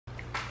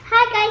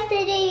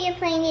today we're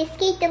playing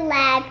Escape the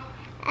Lab.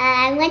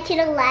 I went to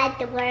the lab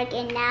to work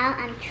and now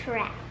I'm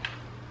trapped.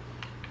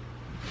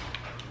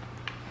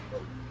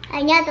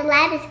 I know the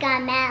lab is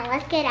gone mad.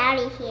 Let's get out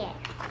of here.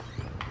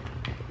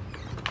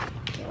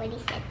 Okay, what he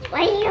said.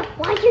 Why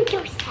are you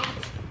so sad?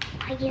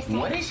 Why are you sad?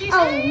 What did she say?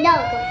 Oh no,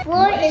 the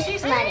floor is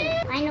flooding.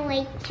 Find a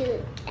way to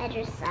the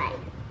other side.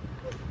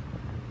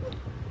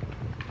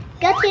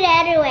 Go to the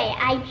other way.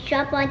 I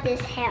jump on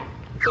this hill.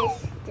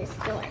 This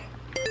door.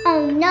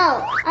 Oh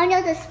no! Oh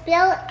no, the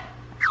spill.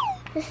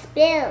 The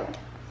spill.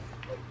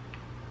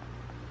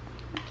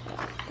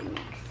 Okay,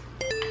 next.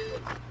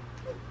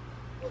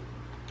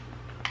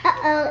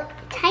 Uh-oh,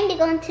 time to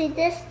go into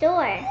this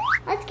door.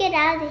 Let's get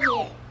out of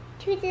here.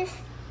 To this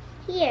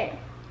here.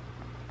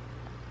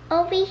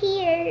 Over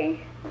here.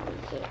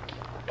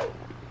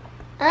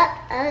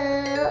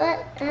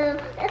 Uh-oh.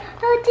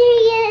 Oh, there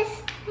he is.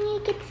 I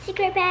need to get the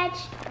secret badge.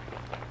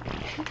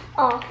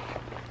 Off.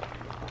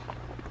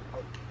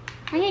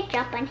 I'm gonna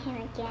jump on him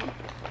again.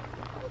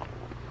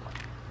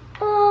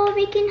 Oh,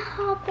 we can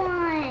hop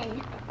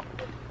on.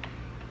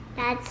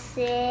 That's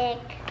sick.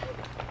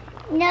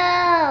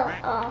 No.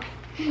 Oh.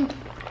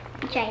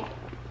 Tried.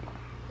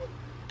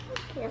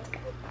 Okay, let's go.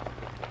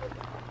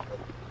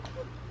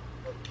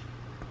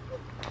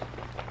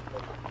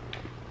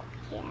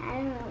 Yeah, I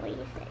don't know what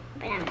you said,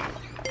 but I'm not.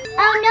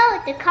 Oh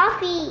no, the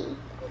coffee.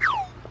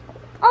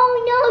 Oh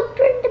no, it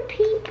burned the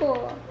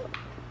people.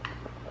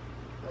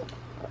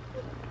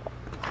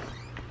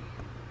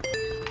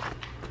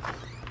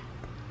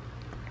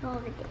 Go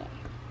over there.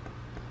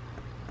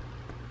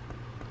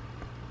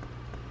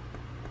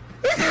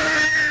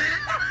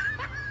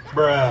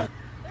 Bruh.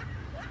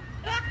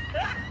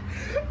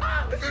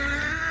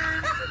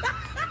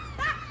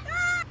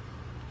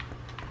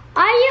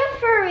 Are you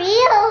for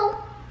real?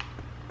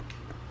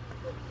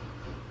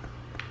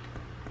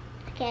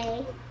 Okay.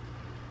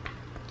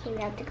 Okay,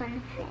 we have to go on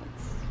the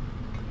fence.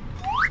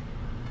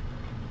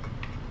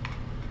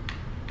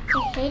 The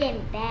hidden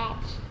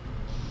badge.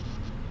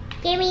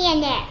 Get me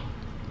in there.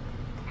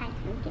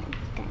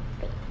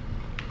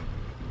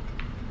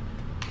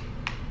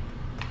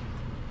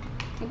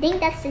 I think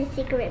that's the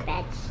secret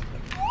badge.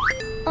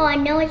 Oh, I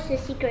know it's the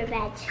secret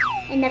badge.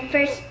 In the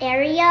first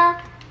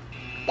area,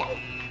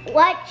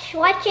 watch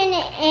in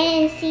it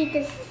and see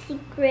the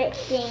secret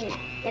thing,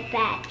 the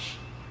badge.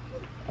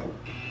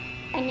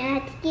 I know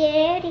how to get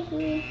out of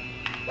here.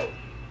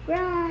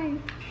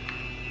 Run.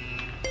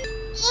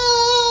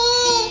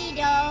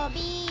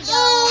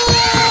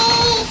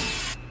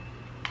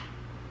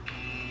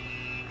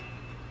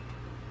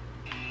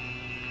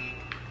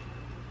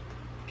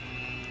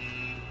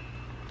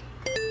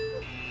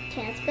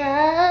 Let's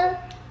go.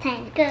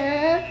 Time to go.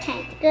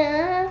 Time to go.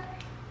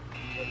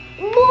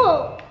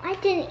 Whoa! I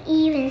didn't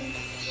even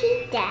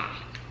see that.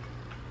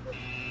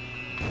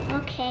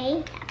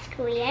 Okay, that's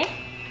clear.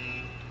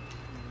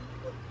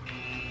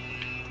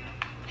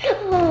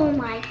 Oh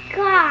my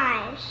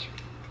gosh!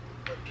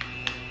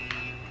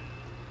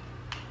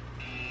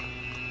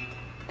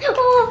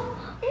 Oh!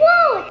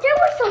 Whoa! There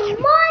was a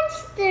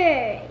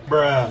monster!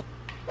 Bruh.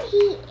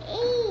 He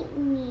ate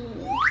me.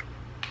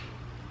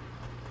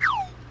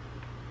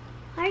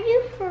 Are you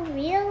for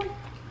real?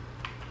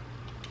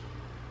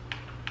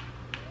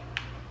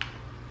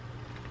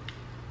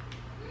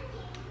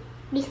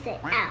 Reset.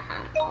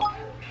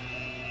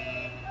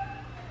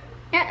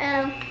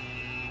 Uh-oh.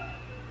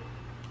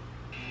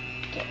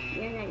 Okay,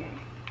 no.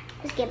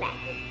 Let's get back.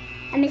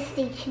 I'm in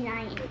stage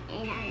 9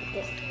 and I'm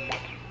just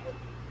back.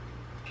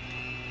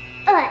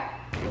 Alright.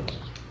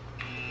 Okay.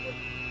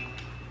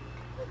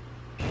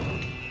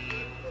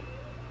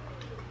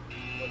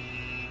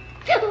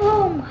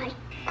 Oh my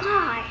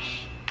gosh.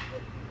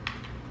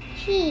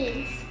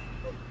 Jeez.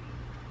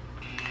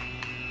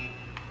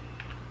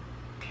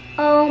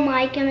 Oh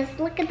my goodness,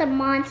 look at the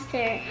monster.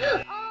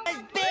 It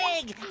was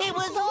big, it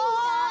was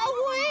all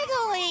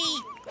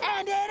wiggly,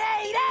 and it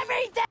ate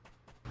everything.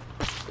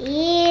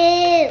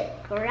 Ew,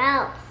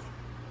 gross.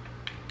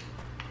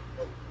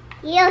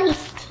 Ew,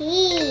 his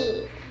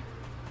teeth.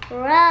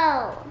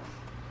 Gross.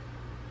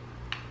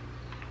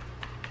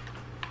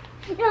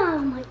 Oh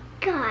my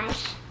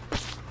gosh.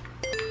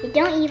 He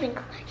don't even,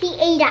 he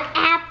ate an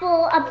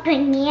apple, a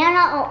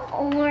banana,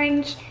 an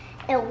orange,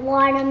 a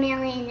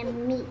watermelon, and a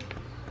meat.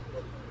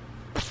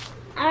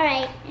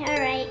 Alright.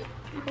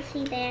 I'll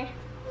see there.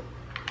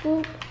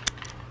 Boop.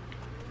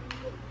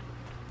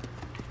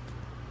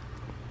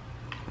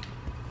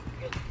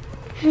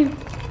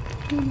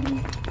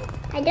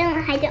 I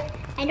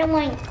don't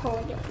want to call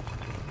you.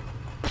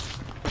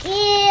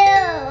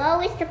 Ew!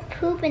 Always the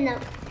poop in the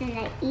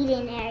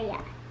eating area.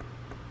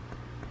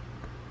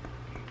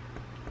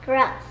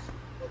 Gross.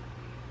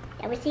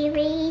 That was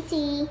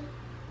easy.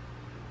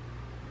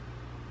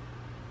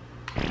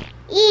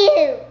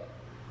 Ew!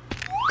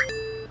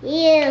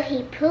 Ew,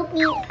 he pooped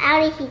me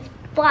out of his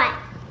butt.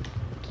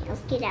 Okay,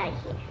 let's get out of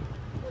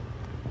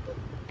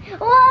here.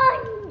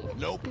 Oh!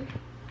 Nope.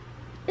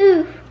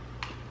 Oof.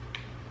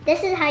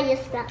 This is how you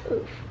spell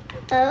oof.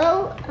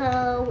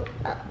 O-O-F.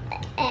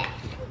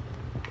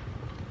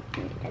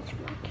 That's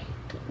wrong.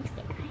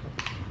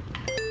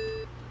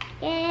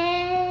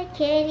 Yeah,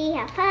 kitty,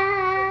 high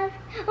five.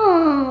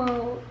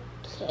 Oh,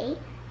 okay.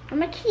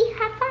 I'm a kitty,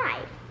 high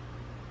five.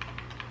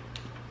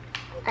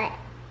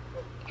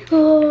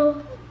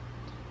 Oh,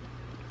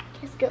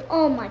 let's go.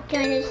 Oh my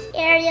goodness,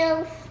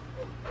 arrows,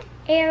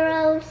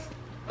 arrows,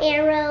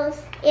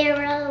 arrows,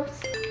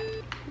 arrows.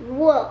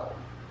 Whoa,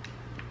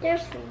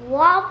 there's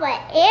lava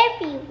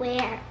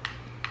everywhere.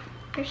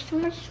 There's so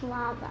much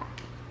lava.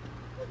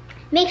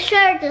 Make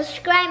sure to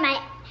subscribe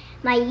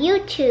my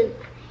YouTube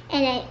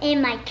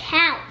and my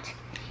account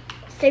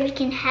so we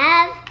can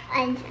have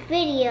a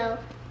video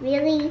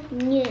really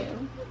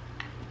new.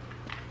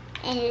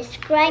 And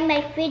subscribe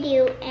my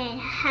video and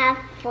have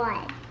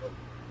fun.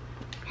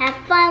 Have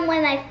fun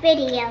with my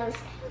videos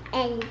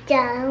and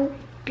don't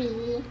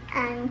be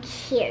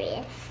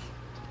uncurious.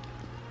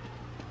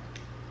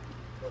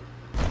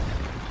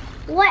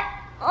 What?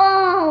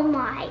 Oh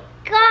my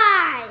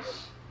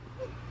gosh!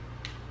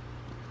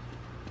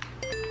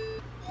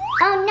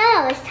 Oh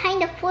no, it's time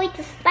to avoid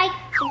the spike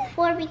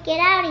before we get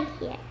out of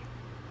here.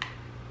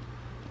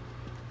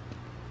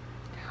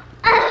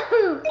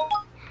 Oh!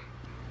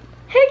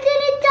 Her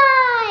didn't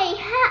die!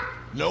 How?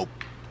 Nope.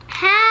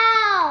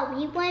 How?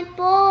 We went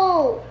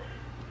bold.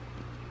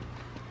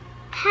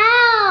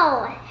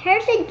 How?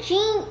 Here's a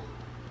gene.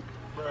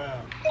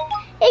 Bruh.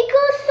 It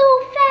goes so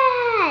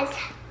fast.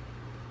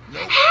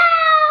 Nope. How?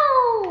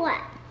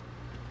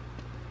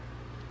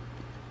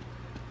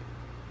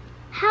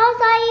 How's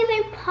that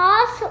even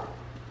possible?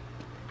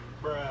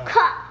 Bruh.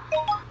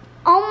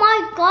 Oh my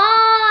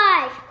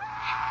gosh!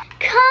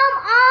 Come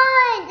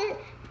on!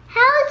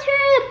 How is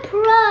her a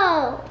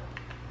pro?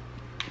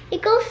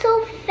 It goes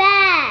so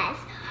fast.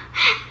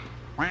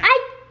 Are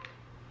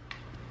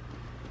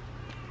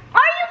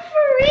you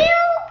for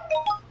real?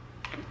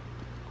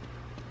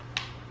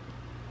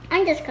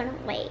 I'm just gonna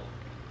wait.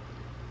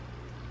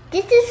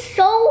 This is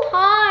so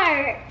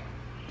hard.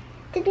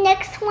 The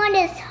next one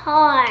is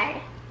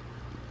hard.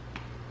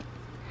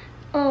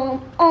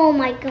 Oh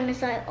my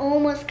goodness, I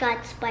almost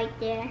got spiked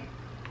there.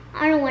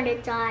 I don't want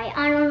to die.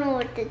 I don't know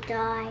what to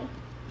die.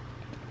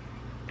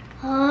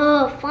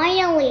 Oh,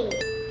 finally.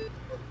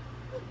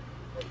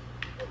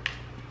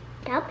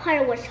 That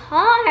part was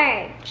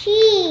hard.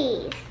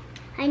 Jeez.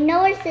 I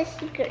know it's a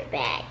secret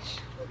badge.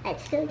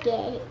 Let's go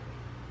get it.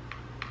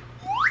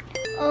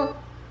 Oh.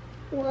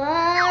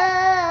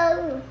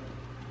 Whoa.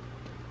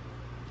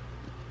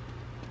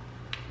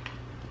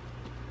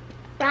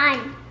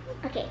 Run.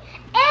 Okay.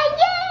 And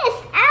yes!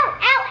 Ow,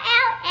 ow,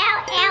 ow, ow,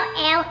 ow,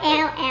 ow,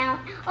 ow, ow.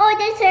 Oh,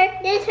 this hurt,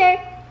 this hurt.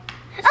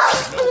 Oh!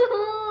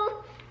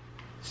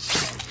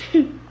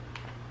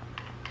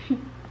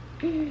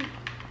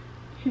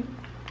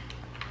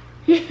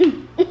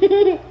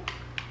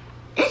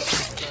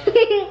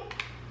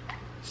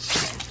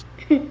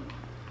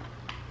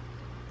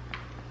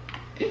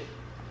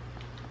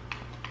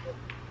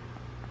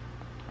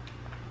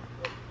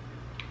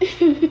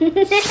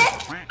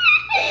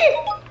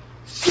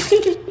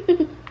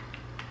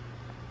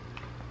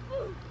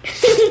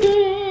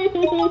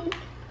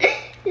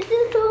 This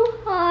is so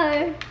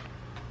hard.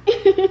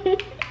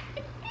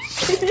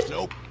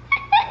 Nope.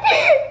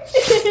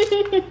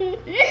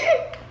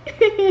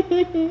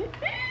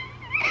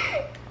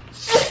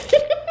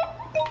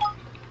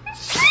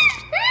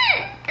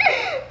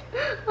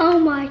 Oh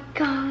my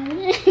god.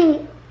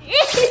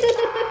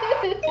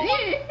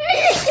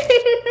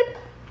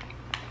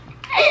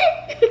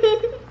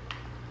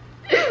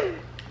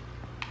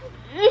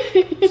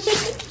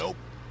 Nope.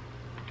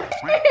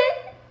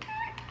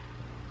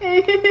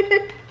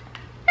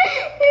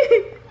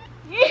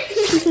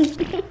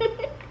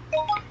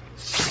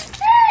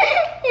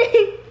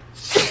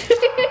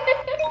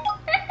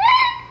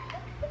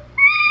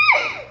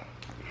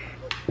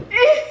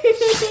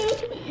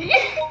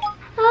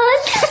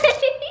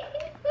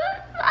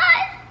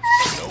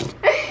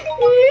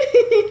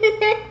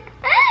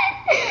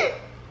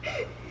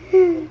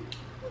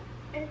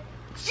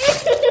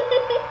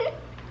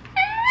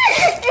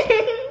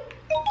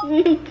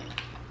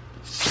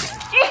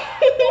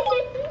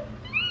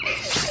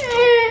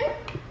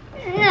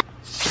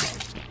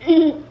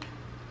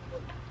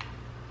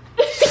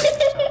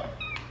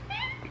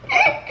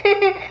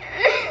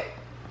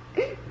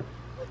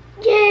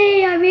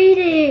 Yay, I made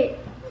it.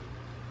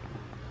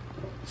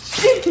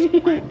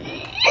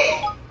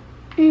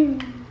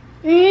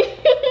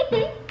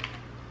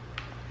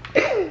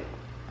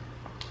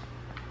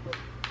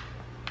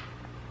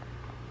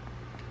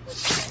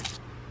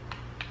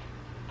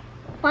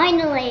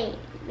 Finally,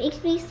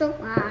 makes me so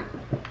long.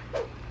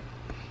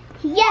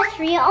 Yes,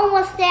 we're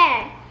almost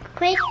there.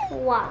 Quick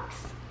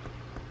walks.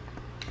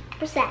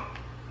 What's that?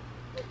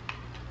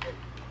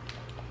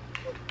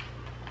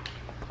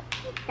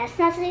 That's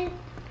not it.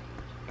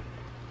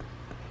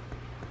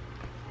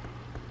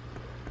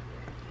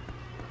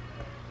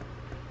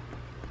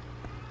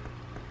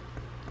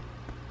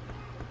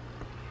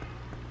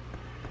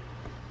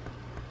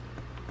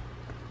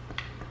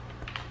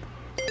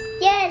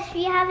 Yes,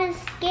 we have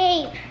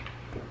escaped.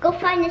 Go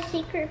find the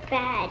secret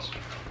badge.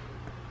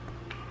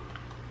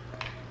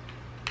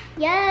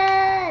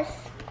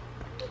 Yes.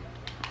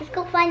 Let's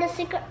go find the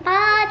secret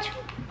badge.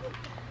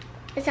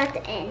 It's at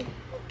the end.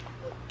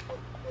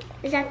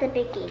 It's at the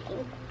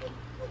beginning.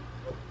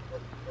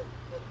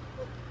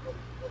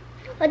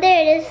 Oh,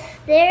 there it is.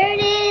 There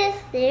it is.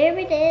 There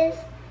it is.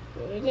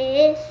 There it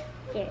is.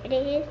 There it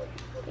is.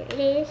 There it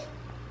is.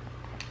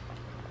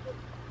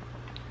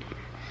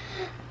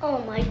 Oh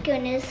my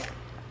goodness.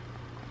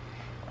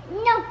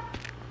 No.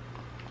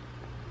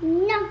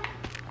 No.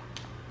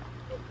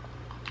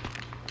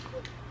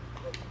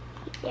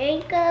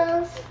 There he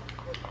goes.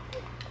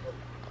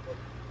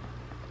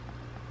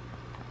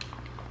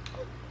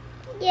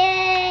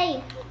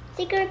 Yay!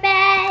 Secret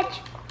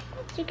badge!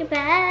 Secret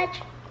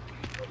badge!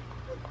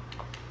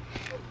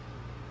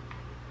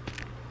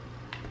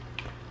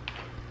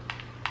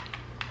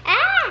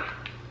 Ah!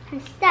 I'm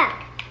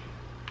stuck.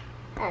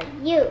 Oh,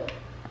 you.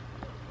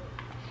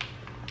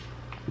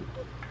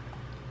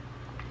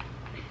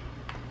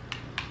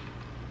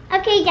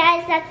 Okay,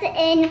 guys, that's the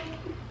end.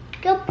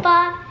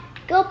 Goodbye.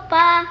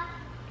 Goodbye.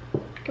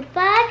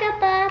 Goodbye,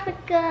 goodbye,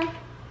 goodbye.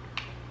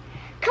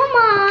 Come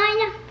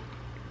on.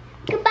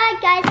 Goodbye,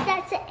 guys.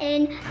 That's the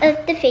end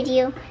of the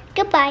video.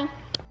 Goodbye.